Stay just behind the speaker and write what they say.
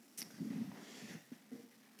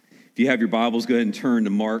If you have your Bibles, go ahead and turn to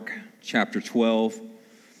Mark chapter 12. We're going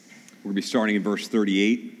to be starting in verse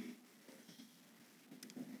 38.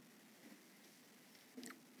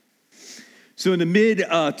 So in the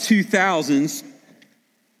mid-2000s,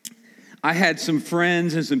 I had some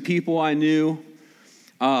friends and some people I knew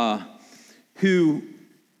who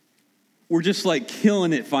were just like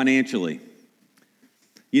killing it financially.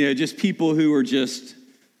 You know, just people who were just,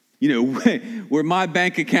 you know, where my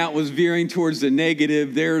bank account was veering towards the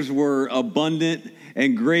negative, theirs were abundant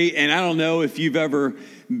and great. And I don't know if you've ever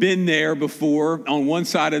been there before on one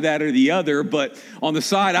side of that or the other, but on the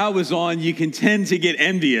side I was on, you can tend to get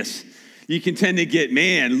envious. You can tend to get,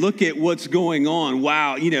 man, look at what's going on.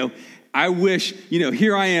 Wow, you know, I wish, you know,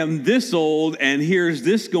 here I am this old and here's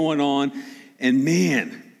this going on. And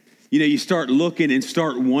man, you know, you start looking and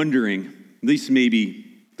start wondering, at least maybe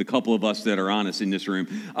the couple of us that are honest in this room.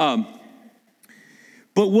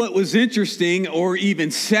 But what was interesting or even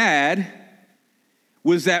sad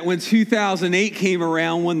was that when 2008 came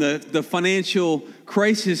around, when the financial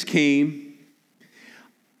crisis came,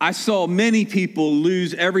 I saw many people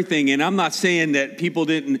lose everything. And I'm not saying that people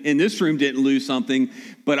in this room didn't lose something,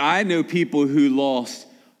 but I know people who lost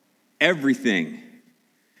everything.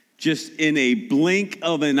 Just in a blink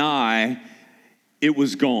of an eye, it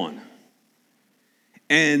was gone.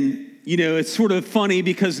 And, you know, it's sort of funny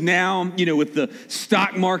because now, you know, with the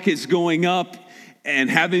stock markets going up and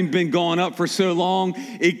having been going up for so long,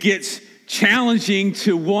 it gets challenging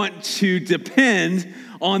to want to depend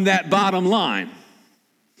on that bottom line.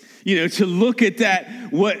 You know, to look at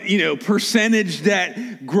that, what, you know, percentage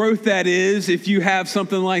that growth that is, if you have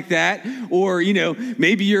something like that, or, you know,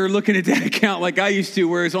 maybe you're looking at that account like I used to,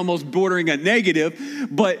 where it's almost bordering a negative,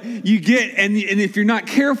 but you get, and if you're not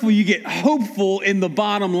careful, you get hopeful in the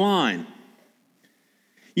bottom line.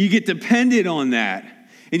 You get dependent on that,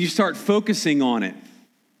 and you start focusing on it.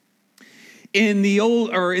 In the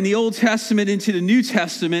Old Testament into the New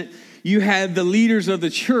Testament, you had the leaders of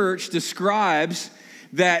the church, the scribes,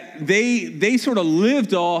 that they sort of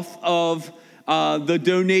lived off of the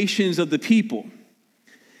donations of the people.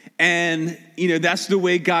 And, you know, that's the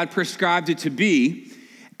way God prescribed it to be.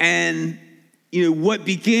 And, you know, what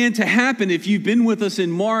began to happen, if you've been with us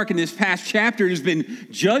in Mark in this past chapter, there's been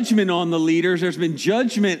judgment on the leaders. There's been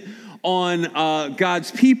judgment on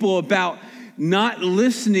God's people about not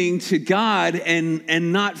listening to God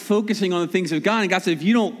and not focusing on the things of God. And God said, if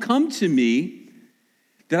you don't come to me,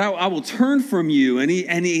 that I will turn from you. And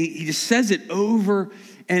he just says it over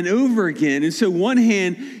and over again. And so one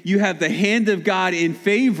hand, you have the hand of God in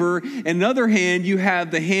favor. And another hand, you have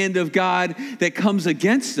the hand of God that comes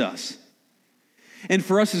against us. And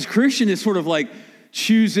for us as Christians, it's sort of like,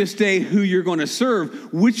 choose this day who you're going to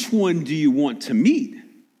serve. Which one do you want to meet?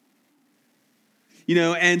 You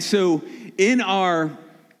know, and so in our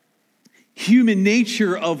human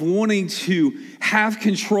nature of wanting to have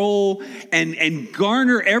control and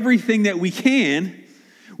garner everything that we can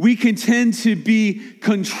tend to be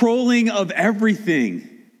controlling of everything.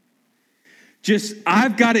 Just,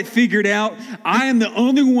 I've got it figured out. I am the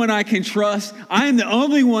only one I can trust. I am the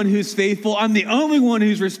only one who's faithful. I'm the only one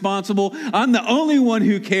who's responsible. I'm the only one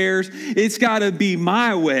who cares. It's got to be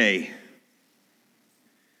my way.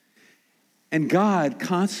 And God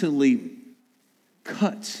constantly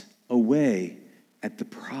cuts away at the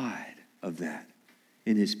pride of that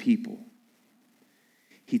in his people.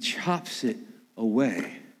 He chops it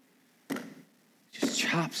away. Just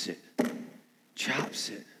chops it,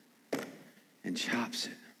 and chops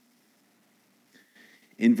it.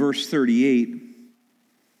 In verse 38,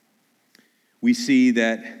 we see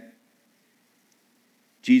that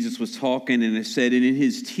Jesus was talking, and it said, and in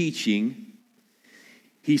his teaching,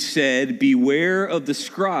 he said, beware of the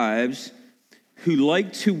scribes who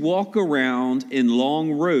like to walk around in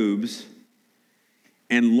long robes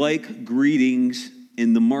and like greetings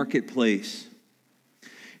in the marketplace.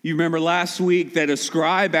 You remember last week that a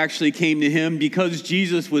scribe actually came to him because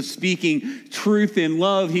Jesus was speaking truth in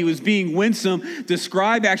love. He was being winsome. The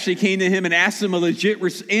scribe actually came to him and asked him a legit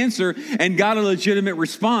answer and got a legitimate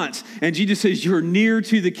response. And Jesus says, you're near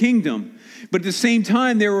to the kingdom. But at the same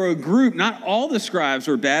time, there were a group, not all the scribes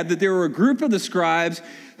were bad, but there were a group of the scribes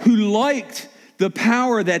who liked the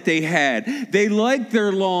power that they had. They liked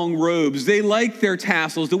their long robes. They liked their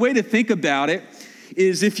tassels. The way to think about it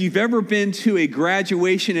is if you've ever been to a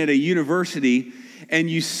graduation at a university and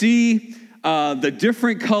you see the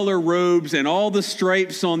different color robes and all the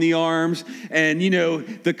stripes on the arms and,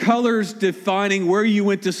 the colors defining where you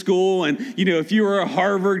went to school. And, if you were a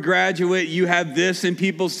Harvard graduate, you have this and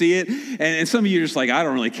people see it. And some of you are just like, I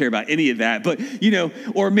don't really care about any of that. But,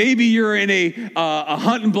 or maybe you're in a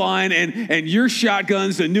hunting blind and your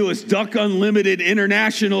shotgun's the newest Duck Unlimited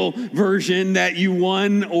International version that you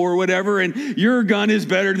won or whatever. And your gun is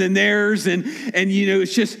better than theirs. And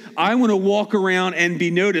it's just, I want to walk around and be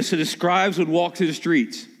noticed. So the scribes would walk through the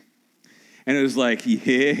streets. And it was like,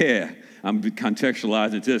 yeah, I'm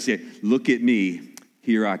contextualizing this. Yeah, look at me,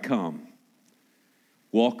 here I come.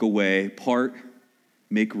 Walk away, part,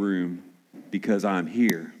 make room, because I'm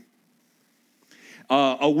here.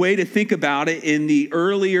 A way to think about it in the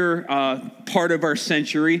earlier part of our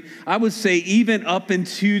century, I would say even up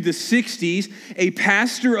into the 60s, a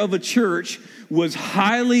pastor of a church was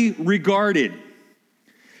highly regarded.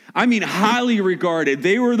 I mean, highly regarded.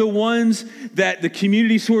 They were the ones that the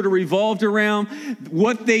community sort of revolved around.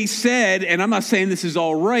 What they said, and I'm not saying this is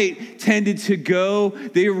all right, tended to go.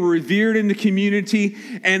 They were revered in the community.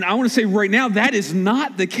 And I want to say right now, that is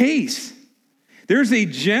not the case. There's a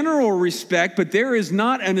general respect, but there is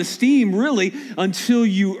not an esteem really until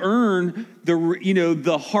you earn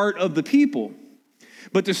the heart of the people.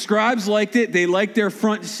 But the scribes liked it. They liked their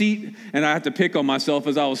front seat. And I have to pick on myself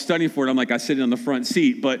as I was studying for it. I'm like, I sit on the front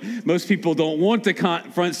seat. But most people don't want the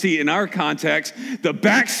front seat in our context. The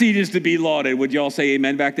back seat is to be lauded. Would you all say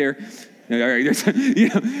amen back there? All right.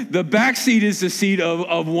 The back seat is the seat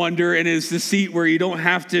of wonder, and it's the seat where you don't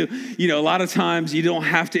have to, a lot of times you don't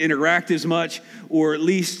have to interact as much, or at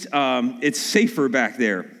least it's safer back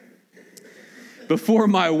there. Before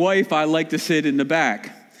my wife, I like to sit in the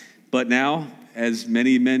back. But now, as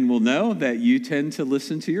many men will know, that you tend to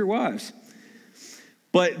listen to your wives.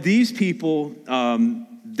 But these people,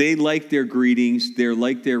 they like their greetings, they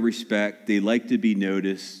like their respect, they like to be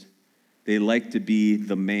noticed, they like to be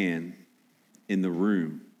the man in the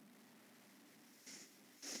room.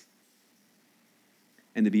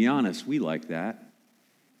 And to be honest, we like that.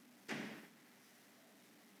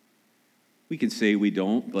 We can say we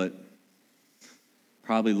don't, but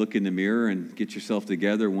probably look in the mirror and get yourself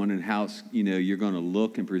together, wondering how you're going to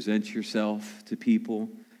look and present yourself to people.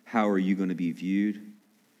 How are you going to be viewed?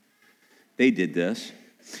 They did this.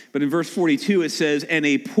 But in verse 42 it says, and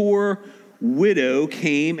a poor widow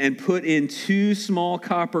came and put in 2 small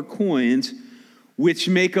copper coins, which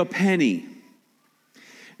make a penny.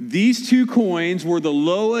 These 2 coins were the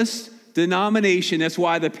lowest denomination. That's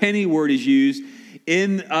why the penny word is used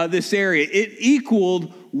in this area. It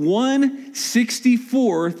equaled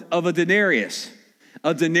 1/64 of a denarius.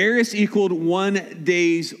 A denarius equaled 1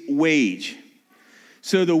 day's wage.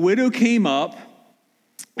 So the widow came up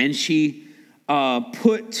and she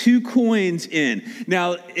put 2 coins in.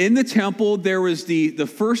 Now, in the temple, there was the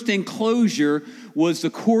first enclosure was the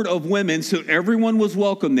court of women, so everyone was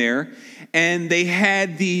welcome there. And they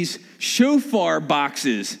had these shofar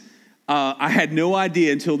boxes. I had no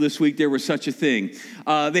idea until this week there was such a thing.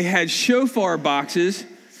 They had shofar boxes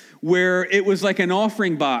where it was like an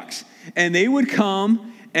offering box. And they would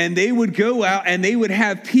come and they would go out and they would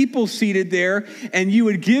have people seated there, and you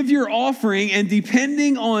would give your offering, and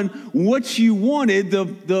depending on what you wanted,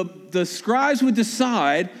 the scribes would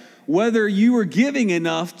decide whether you were giving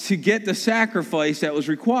enough to get the sacrifice that was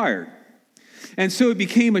required. And so it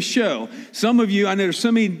became a show. Some of you, I know there's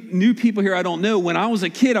so many new people here I don't know. When I was a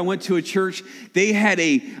kid, I went to a church. They had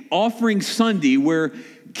a offering Sunday where,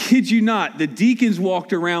 kid you not, the deacons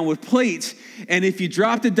walked around with plates. And if you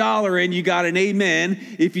dropped $1 in, you got an amen.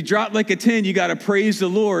 If you dropped like a 10, you got to praise the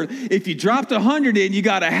Lord. If you dropped 100 in, you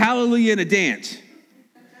got a hallelujah and a dance.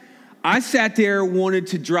 I sat there, wanted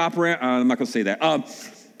to drop around. I'm not going to say that.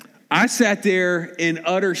 I sat there in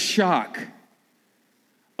utter shock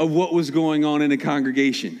of what was going on in the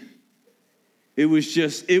congregation. It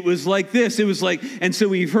was like this. It was like, and so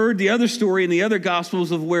we've heard the other story in the other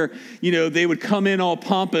gospels of where, they would come in all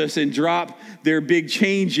pompous and drop their big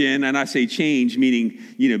change in. And I say change, meaning,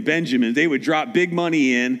 Benjamin. They would drop big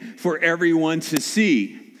money in for everyone to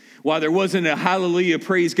see. While there wasn't a hallelujah,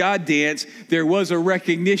 praise God dance, there was a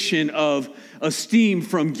recognition of esteem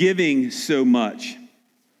from giving so much.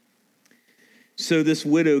 So this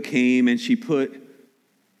widow came and she put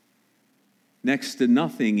next to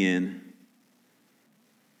nothing in.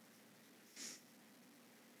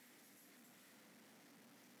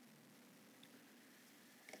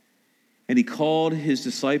 And he called his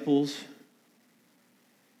disciples,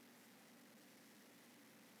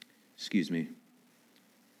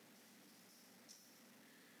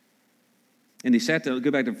 And he sat down,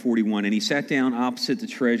 go back to 41, and he sat down opposite the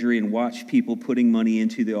treasury and watched people putting money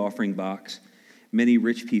into the offering box. Many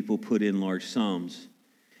rich people put in large sums.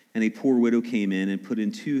 And a poor widow came in and put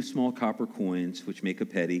in 2 small copper coins, which make a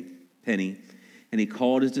penny. And he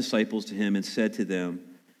called his disciples to him and said to them,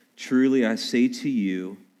 "Truly I say to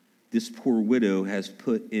you, this poor widow has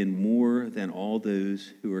put in more than all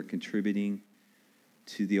those who are contributing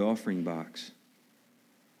to the offering box."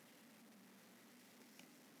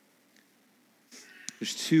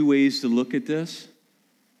 There's 2 ways to look at this.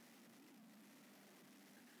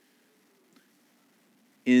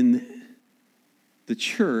 In the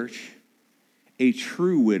church, a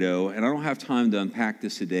true widow, and I don't have time to unpack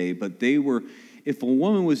this today, but if a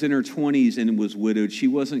woman was in her 20s and was widowed, she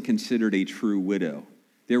wasn't considered a true widow.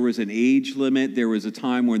 There was an age limit. There was a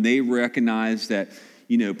time when they recognized that,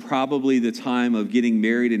 probably the time of getting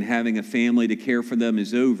married and having a family to care for them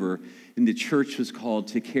is over, and the church was called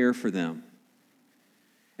to care for them.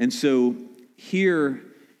 And so here,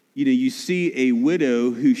 you see a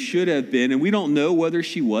widow who should have been, and we don't know whether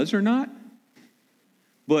she was or not,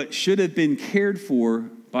 but should have been cared for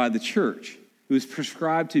by the church. It was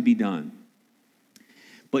prescribed to be done.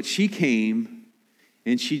 But she came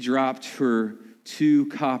and she dropped her 2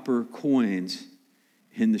 copper coins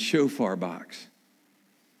in the shofar box.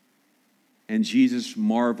 And Jesus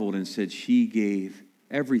marveled and said she gave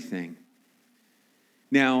everything.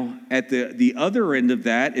 Now, at the other end of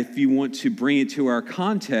that, if you want to bring it to our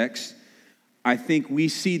context, I think we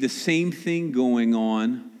see the same thing going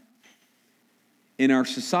on in our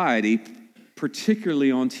society,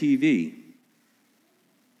 particularly on TV.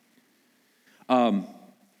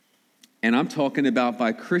 And I'm talking about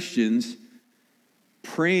by Christians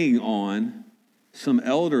preying on some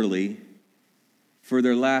elderly for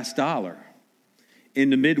their last dollar. In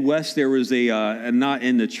the Midwest, there was not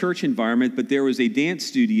in the church environment, but there was a dance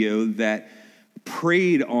studio that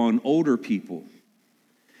preyed on older people.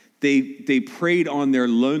 They preyed on their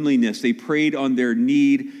loneliness. They preyed on their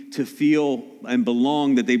need to feel and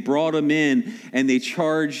belong, that they brought them in and they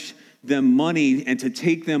charged them money and to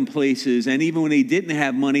take them places. And even when they didn't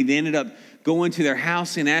have money, they ended up going to their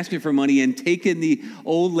house and asking for money and taking the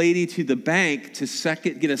old lady to the bank to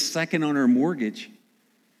get a second on her mortgage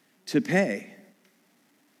to pay.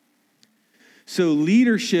 So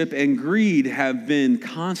leadership and greed have been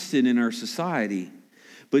constant in our society.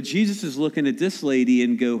 But Jesus is looking at this lady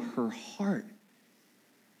and go, her heart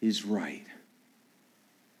is right.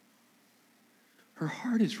 Her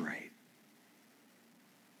heart is right.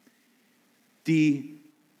 The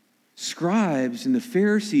scribes and the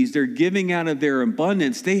Pharisees, they're giving out of their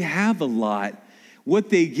abundance. They have a lot. What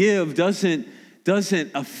they give doesn't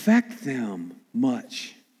affect them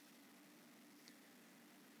much.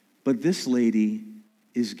 But this lady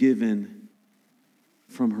is given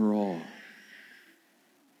from her all.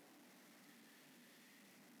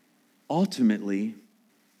 Ultimately,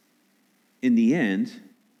 in the end,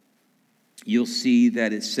 you'll see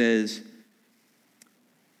that it says,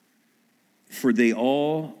 "For they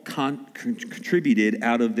all contributed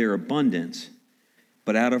out of their abundance,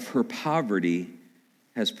 but out of her poverty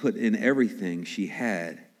has put in everything she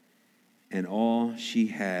had, and all she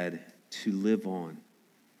had to live on."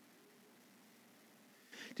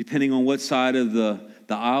 Depending on what side of the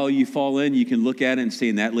aisle you fall in, you can look at it and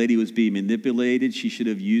say, that lady was being manipulated. She should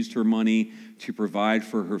have used her money to provide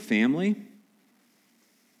for her family.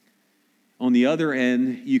 On the other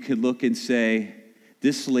end, you could look and say,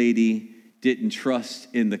 this lady didn't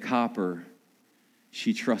trust in the copper.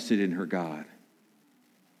 She trusted in her God.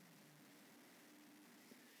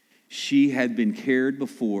 She had been cared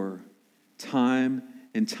before time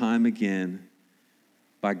and time again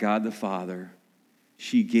by God the Father.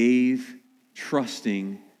 She gave,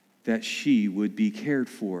 trusting that she would be cared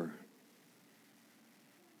for.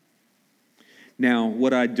 Now,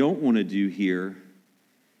 what I don't want to do here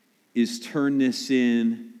is turn this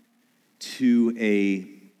in to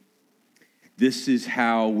this is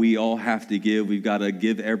how we all have to give. We've got to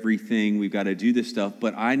give everything. We've got to do this stuff.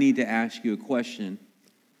 But I need to ask you a question.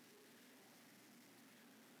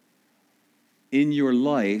 In your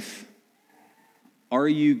life, are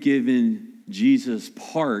you giving Jesus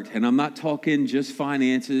part? And I'm not talking just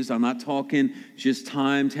finances. I'm not talking just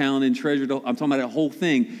time, talent, and treasure. I'm talking about the whole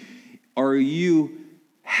thing. Are you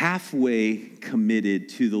halfway committed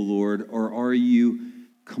to the Lord, or are you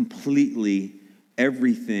completely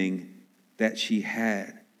everything that she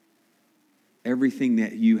had? Everything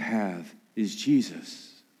that you have is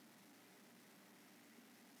Jesus.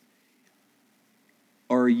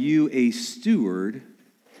 Are you a steward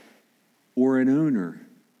or an owner?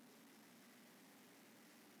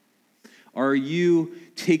 Are you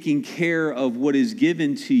taking care of what is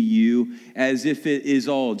given to you as if it is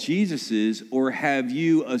all Jesus's, or have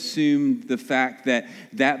you assumed the fact that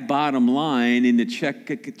that bottom line in the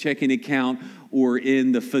checking account or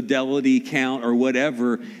in the fidelity account or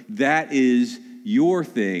whatever, that is your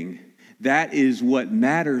thing? That is what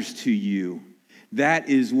matters to you. That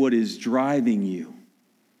is what is driving you.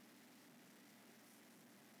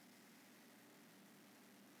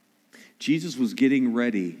 Jesus was getting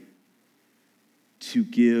ready to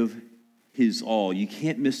give his all. You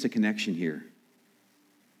can't miss the connection here.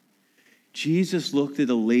 Jesus looked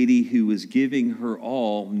at a lady who was giving her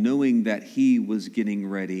all, knowing that he was getting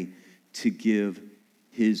ready to give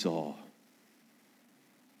his all.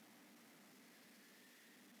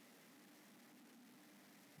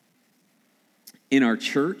 In our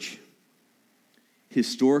church,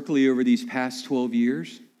 historically over these past 12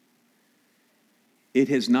 years, it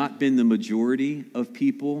has not been the majority of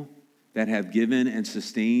people that have given and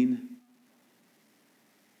sustained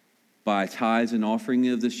by tithes and offering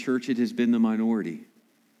of this church. It has been the minority.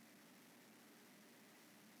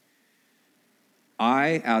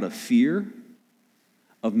 I, out of fear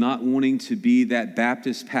of not wanting to be that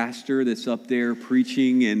Baptist pastor that's up there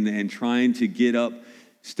preaching and trying to get up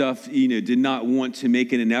stuff, did not want to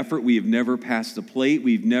make it an effort. We have never passed the plate.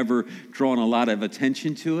 We've never drawn a lot of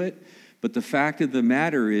attention to it. But the fact of the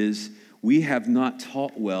matter is, we have not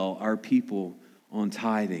taught well our people on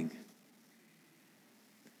tithing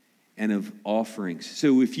and of offerings.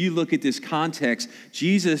 So if you look at this context,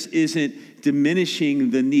 Jesus isn't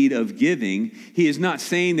diminishing the need of giving. He is not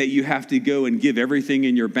saying that you have to go and give everything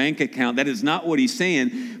in your bank account. That is not what he's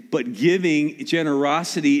saying. But giving,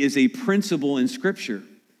 generosity, is a principle in Scripture.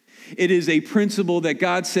 It is a principle that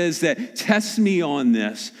God says that test me on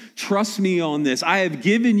this, trust me on this. I have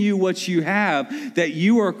given you what you have, that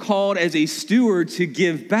you are called as a steward to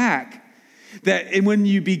give back. And when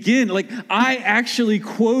you begin, I actually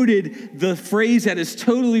quoted the phrase that is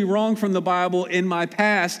totally wrong from the Bible in my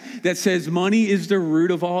past that says money is the root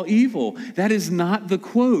of all evil. That is not the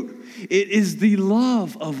quote. It is the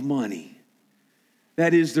love of money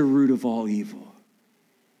that is the root of all evil.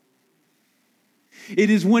 It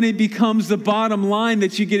is when it becomes the bottom line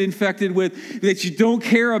that you get infected with, that you don't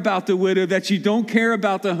care about the widow, that you don't care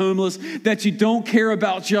about the homeless, that you don't care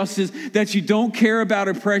about justice, that you don't care about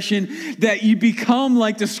oppression, that you become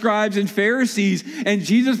like the scribes and Pharisees, and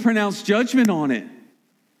Jesus pronounced judgment on it.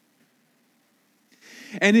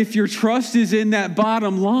 And if your trust is in that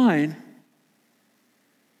bottom line,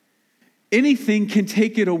 anything can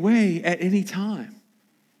take it away at any time.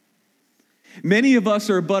 Many of us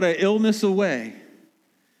are but an illness away.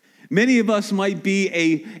 Many of us might be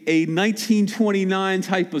a 1929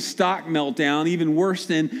 type of stock meltdown, even worse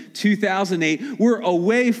than 2008. We're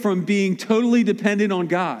away from being totally dependent on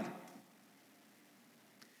God.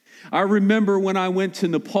 I remember when I went to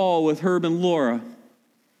Nepal with Herb and Laura,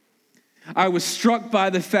 I was struck by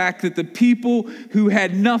the fact that the people who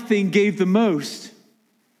had nothing gave the most.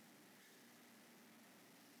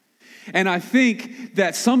 And I think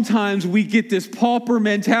that sometimes we get this pauper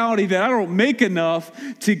mentality that I don't make enough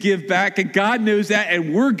to give back, and God knows that,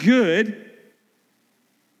 and we're good.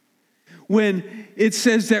 When it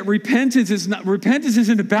says that repentance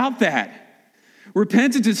isn't about that.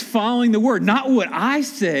 Repentance is following the word, not what I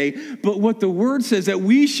say, but what the word says, that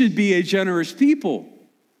we should be a generous people.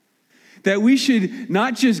 That we should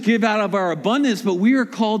not just give out of our abundance, but we are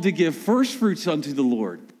called to give first fruits unto the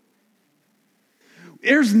Lord.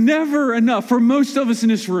 There's never enough for most of us in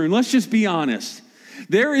this room. Let's just be honest.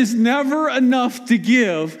 There is never enough to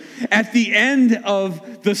give at the end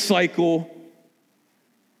of the cycle.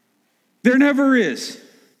 There never is.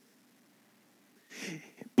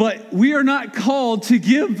 But we are not called to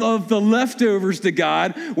give of the leftovers to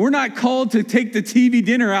God. We're not called to take the TV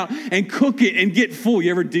dinner out and cook it and get full. You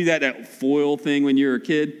ever do that foil thing when you were a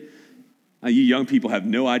kid? You young people have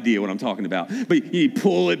no idea what I'm talking about. But you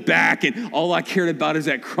pull it back, and all I cared about is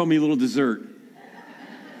that crummy little dessert.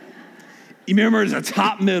 You remember it was a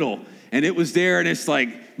top middle, and it was there, and it's like,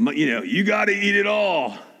 you got to eat it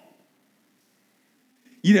all.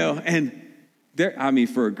 And there,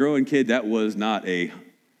 for a growing kid, that was not a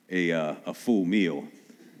full meal.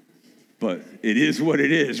 But it is what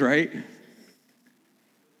it is, right?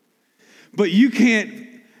 But you can't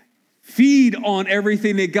feed on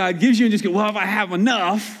everything that God gives you and just go, well, if I have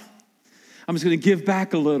enough, I'm just going to give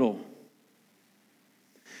back a little.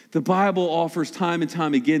 The Bible offers time and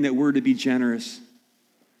time again that we're to be generous,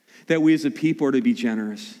 that we as a people are to be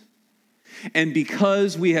generous. And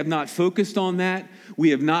because we have not focused on that, we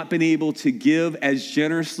have not been able to give as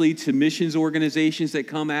generously to missions organizations that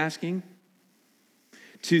come asking,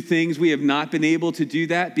 to things. We have not been able to do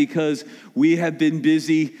that because we have been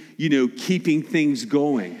busy, keeping things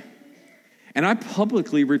going. And I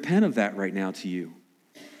publicly repent of that right now to you.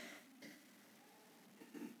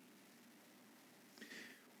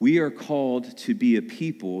 We are called to be a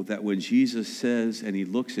people that when Jesus says and he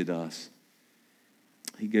looks at us,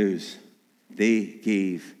 he goes, they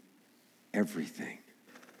gave everything.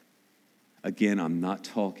 Again, I'm not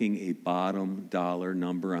talking a bottom dollar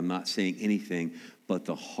number. I'm not saying anything, but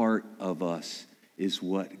the heart of us is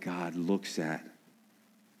what God looks at.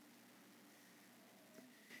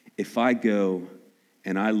 If I go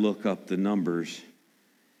and I look up the numbers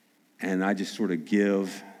and I just sort of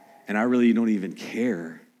give and I really don't even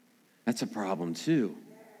care, that's a problem too.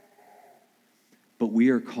 But we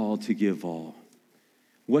are called to give all.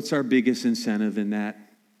 What's our biggest incentive in that?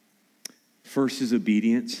 First is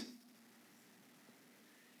obedience.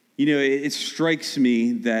 It strikes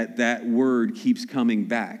me that word keeps coming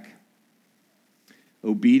back.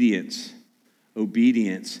 Obedience.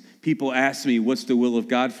 Obedience. People ask me, what's the will of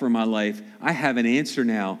God for my life? I have an answer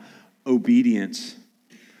now. Obedience.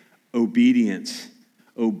 Obedience.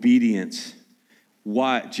 Obedience.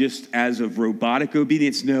 Why? Just as of robotic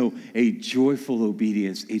obedience? No, a joyful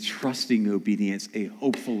obedience, a trusting obedience, a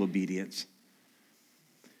hopeful obedience.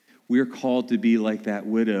 We are called to be like that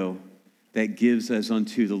widow that gives as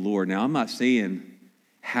unto the Lord. Now, I'm not saying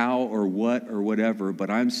how or what or whatever,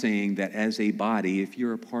 but I'm saying that as a body, if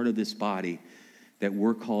you're a part of this body, that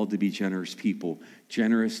we're called to be generous people,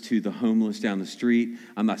 generous to the homeless down the street.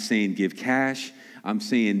 I'm not saying give cash. I'm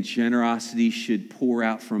saying generosity should pour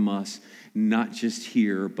out from us, not just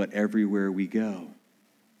here, but everywhere we go.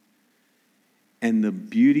 And the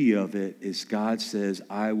beauty of it is God says,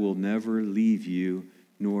 I will never leave you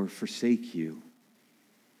nor forsake you.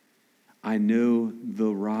 I know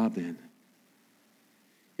the robin.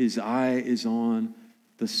 His eye is on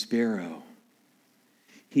the sparrow.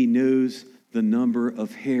 He knows the number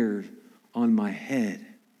of hairs on my head,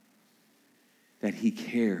 that he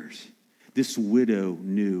cares. This widow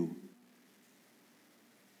knew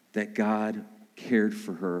that God cared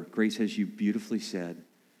for her. Grace, as you beautifully said,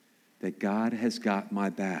 that God has got my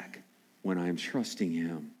back when I'm trusting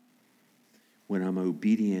him, when I'm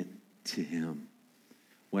obedient to him,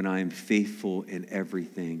 when I'm faithful in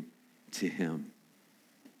everything to him.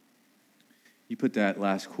 You put that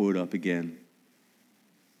last quote up again.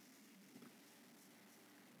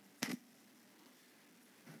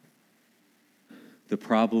 The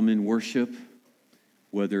problem in worship,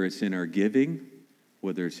 whether it's in our giving,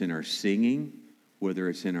 whether it's in our singing, whether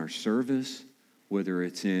it's in our service, whether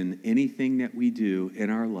it's in anything that we do in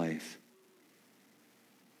our life,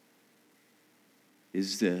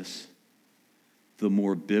 is this: the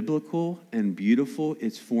more biblical and beautiful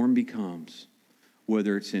its form becomes,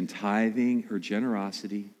 whether it's in tithing or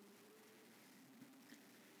generosity,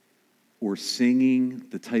 or singing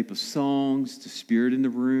the type of songs, the spirit in the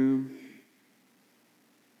room,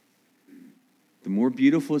 the more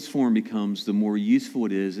beautiful its form becomes, the more useful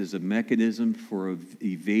it is as a mechanism for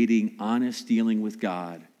evading honest dealing with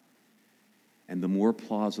God, and the more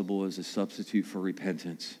plausible as a substitute for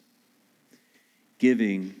repentance.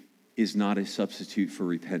 Giving is not a substitute for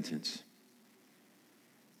repentance.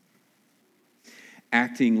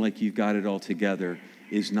 Acting like you've got it all together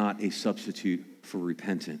is not a substitute for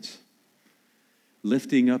repentance.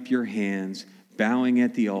 Lifting up your hands, bowing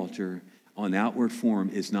at the altar on outward form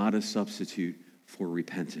is not a substitute for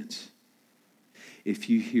repentance. If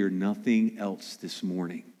you hear nothing else this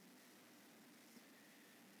morning,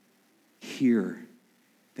 hear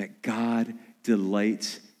that God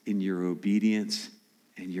delights in your obedience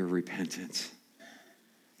and your repentance.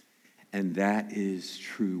 And that is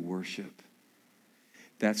true worship.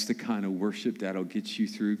 That's the kind of worship that'll get you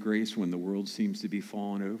through, Grace, when the world seems to be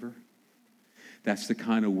falling over. That's the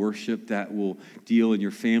kind of worship that will deal in your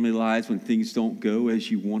family lives when things don't go as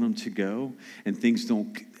you want them to go and things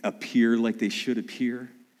don't appear like they should appear.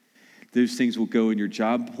 Those things will go in your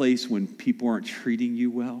job place when people aren't treating you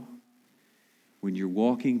well. When you're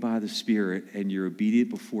walking by the Spirit and you're obedient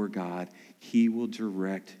before God, he will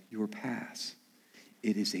direct your paths.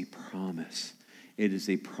 It is a promise. It is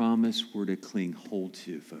a promise we're to cling hold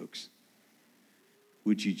to, folks.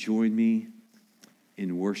 Would you join me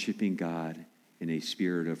in worshiping God in a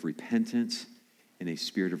spirit of repentance, in a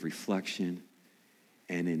spirit of reflection,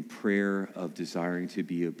 and in prayer of desiring to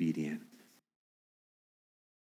be obedient?